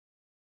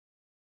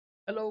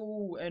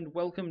Hello and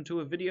welcome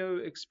to a video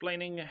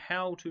explaining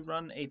how to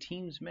run a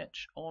Teams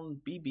match on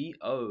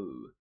BBO.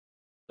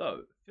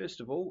 So,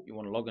 first of all, you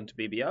want to log into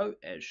BBO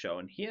as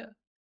shown here.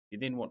 You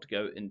then want to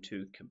go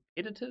into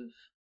competitive,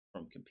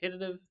 from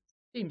competitive,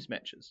 Teams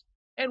matches.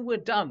 And we're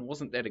done.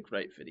 Wasn't that a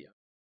great video?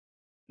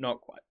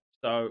 Not quite.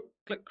 So,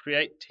 click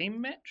create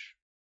team match.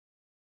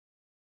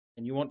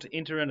 And you want to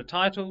enter in a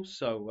title,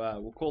 so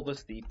we'll call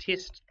this the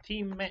test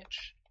team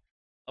match.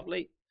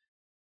 Lovely.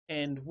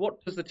 And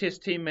what does the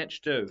test team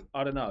match do?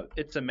 I don't know.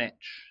 It's a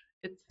match.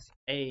 It's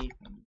a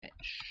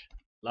match.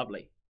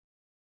 Lovely.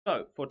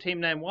 So for team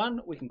name 1,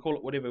 we can call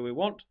it whatever we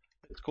want.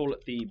 Let's call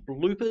it the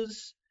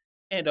bloopers.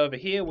 And over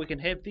here we can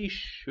have the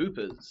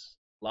shoopers.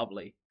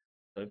 Lovely.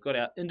 So we've got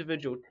our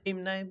individual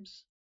team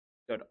names.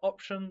 Go to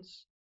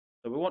options.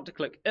 So we want to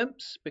click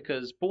imps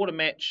because border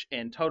match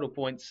and total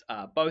points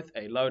are both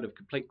a load of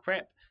complete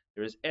crap.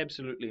 There is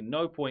absolutely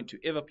no point to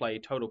ever play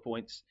total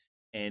points,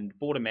 and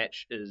border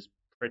match is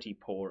pretty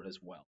poor as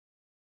well.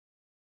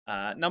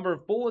 Number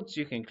of boards,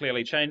 you can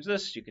clearly change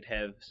this. You could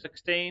have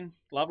 16.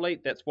 Lovely.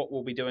 That's what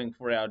we'll be doing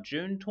for our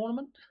June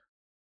tournament.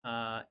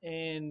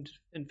 And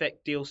in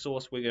fact, deal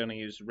source, we're going to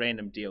use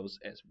random deals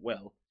as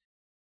well.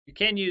 You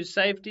can use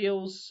save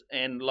deals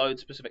and load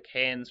specific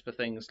hands for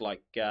things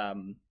like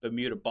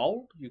Bermuda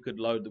Bowl. You could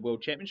load the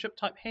World Championship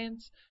type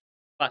hands.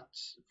 But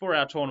for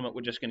our tournament,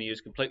 we're just going to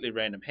use completely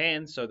random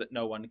hands so that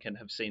no one can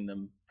have seen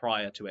them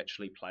prior to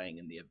actually playing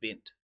in the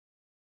event.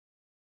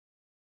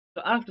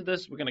 So after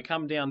this, we're going to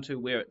come down to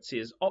where it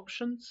says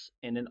options,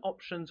 and in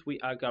options we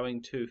are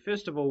going to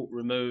first of all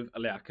remove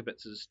allow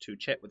kibitzers to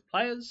chat with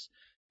players,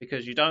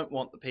 because you don't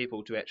want the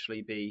people to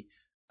actually be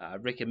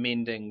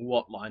recommending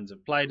what lines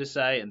of play to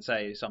say and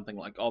say something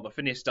like, oh, the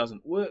finesse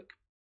doesn't work.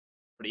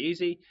 Pretty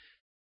easy.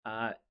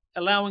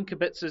 Allowing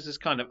kibitzers is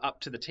kind of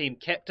up to the team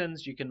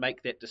captains. You can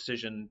make that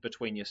decision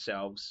between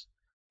yourselves.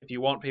 If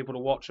you want people to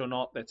watch or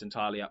not, that's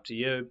entirely up to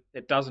you.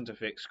 It doesn't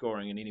affect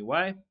scoring in any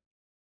way.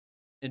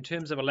 In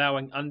terms of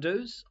allowing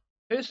undos,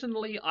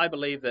 personally, I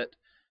believe that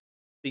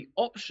the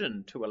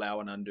option to allow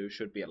an undo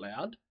should be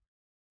allowed.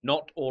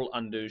 Not all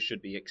undos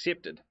should be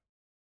accepted.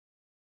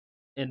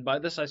 And by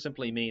this, I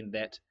simply mean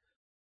that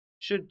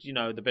should,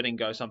 the bidding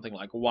go something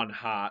like 1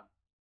 heart,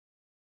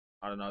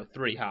 I don't know,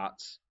 3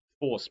 hearts,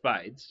 4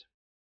 spades.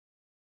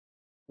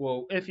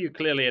 Well, if you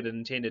clearly had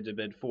intended to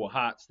bid 4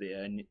 hearts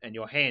there and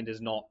your hand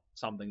is not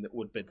something that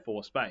would bid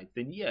 4 spades,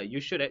 then yeah,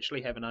 you should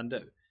actually have an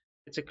undo.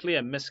 It's a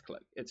clear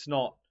misclick. It's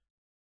not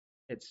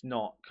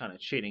kind of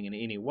cheating in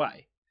any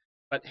way.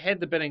 But had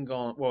the bidding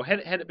gone, well,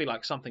 had it be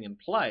like something in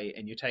play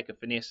and you take a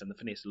finesse and the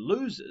finesse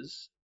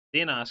loses,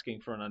 then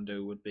asking for an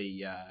undo would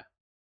be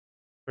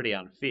pretty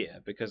unfair,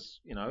 because,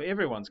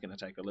 everyone's going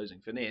to take a losing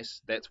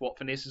finesse. That's what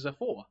finesses are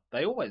for.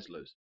 They always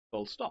lose,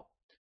 full stop.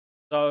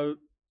 So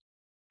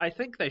I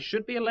think they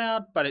should be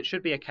allowed, but it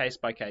should be a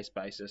case-by-case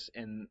basis.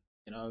 And,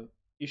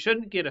 you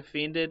shouldn't get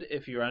offended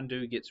if your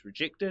undo gets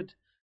rejected.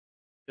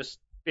 Just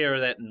bear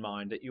that in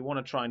mind, that you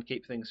want to try and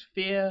keep things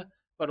fair,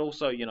 but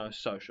also,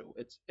 social.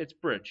 It's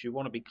bridge. You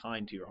want to be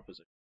kind to your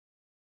opposition.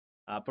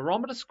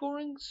 Barometer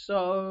scoring.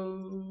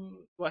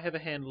 So, do I have a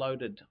hand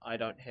loaded? I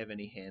don't have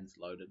any hands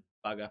loaded.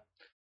 Bugger.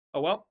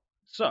 Oh well.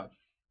 So,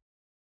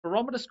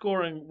 barometer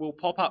scoring will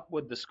pop up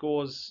with the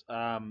scores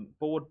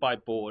board by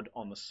board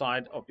on the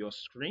side of your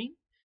screen,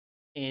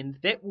 and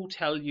that will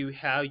tell you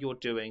how you're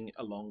doing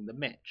along the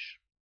match.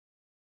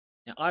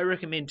 Now, I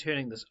recommend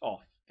turning this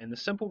off, and the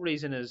simple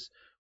reason is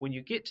when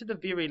you get to the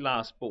very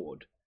last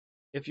board,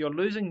 if you're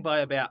losing by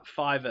about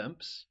 5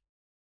 imps,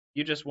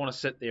 you just want to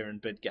sit there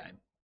and bid game.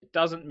 It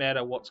doesn't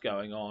matter what's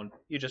going on,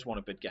 you just want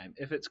to bid game.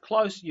 If it's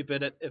close, you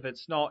bid it. If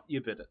it's not,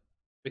 you bid it.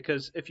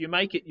 Because if you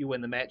make it, you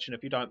win the match, and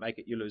if you don't make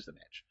it, you lose the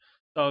match.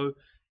 So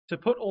to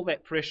put all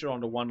that pressure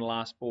onto one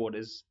last board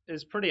is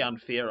pretty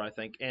unfair, I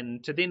think,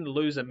 and to then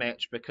lose a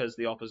match because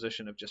the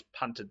opposition have just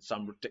punted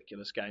some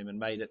ridiculous game and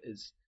made it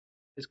is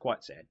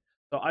quite sad.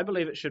 So I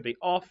believe it should be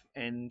off,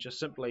 and just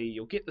simply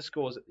you'll get the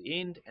scores at the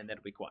end, and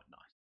that'll be quite nice.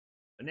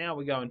 So now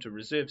we go into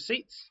reserve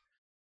seats.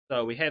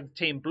 So we have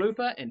Team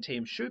Blooper and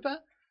Team Shooper.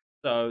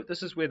 So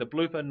this is where the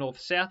Blooper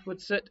North-South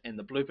would sit and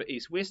the Blooper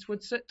East-West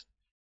would sit.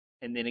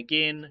 And then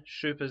again,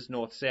 Shooper's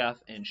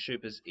North-South and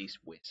Shooper's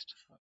East-West.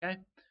 Okay,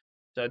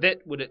 so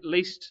that would at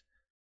least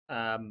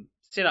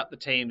set up the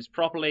teams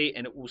properly,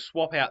 and it will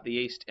swap out the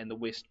East and the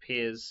West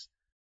pairs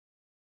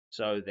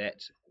so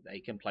that they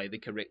can play the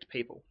correct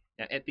people.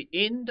 Now, at the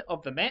end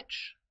of the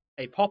match,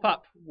 a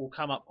pop-up will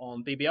come up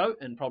on BBO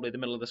in probably the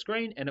middle of the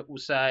screen, and it will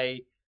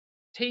say,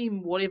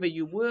 team whatever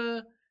you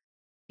were,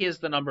 here's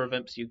the number of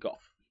imps you got.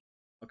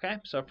 Okay,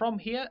 so from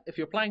here, if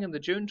you're playing in the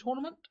June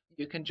tournament,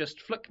 you can just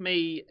flick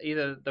me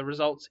either the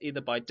results either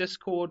by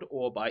Discord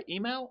or by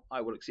email. I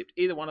will accept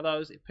either one of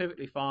those. It's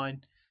perfectly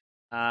fine.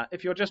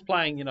 If you're just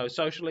playing,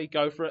 socially,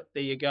 go for it.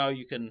 There you go.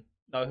 You can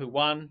know who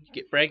won. You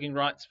get bragging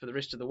rights for the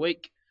rest of the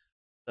week.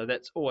 So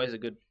that's always a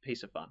good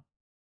piece of fun.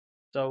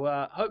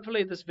 So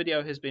hopefully this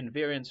video has been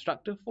very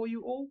instructive for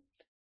you all.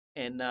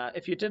 And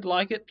if you did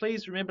like it,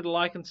 please remember to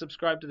like and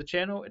subscribe to the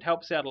channel. It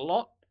helps out a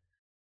lot.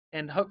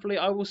 And hopefully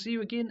I will see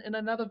you again in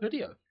another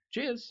video.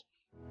 Cheers!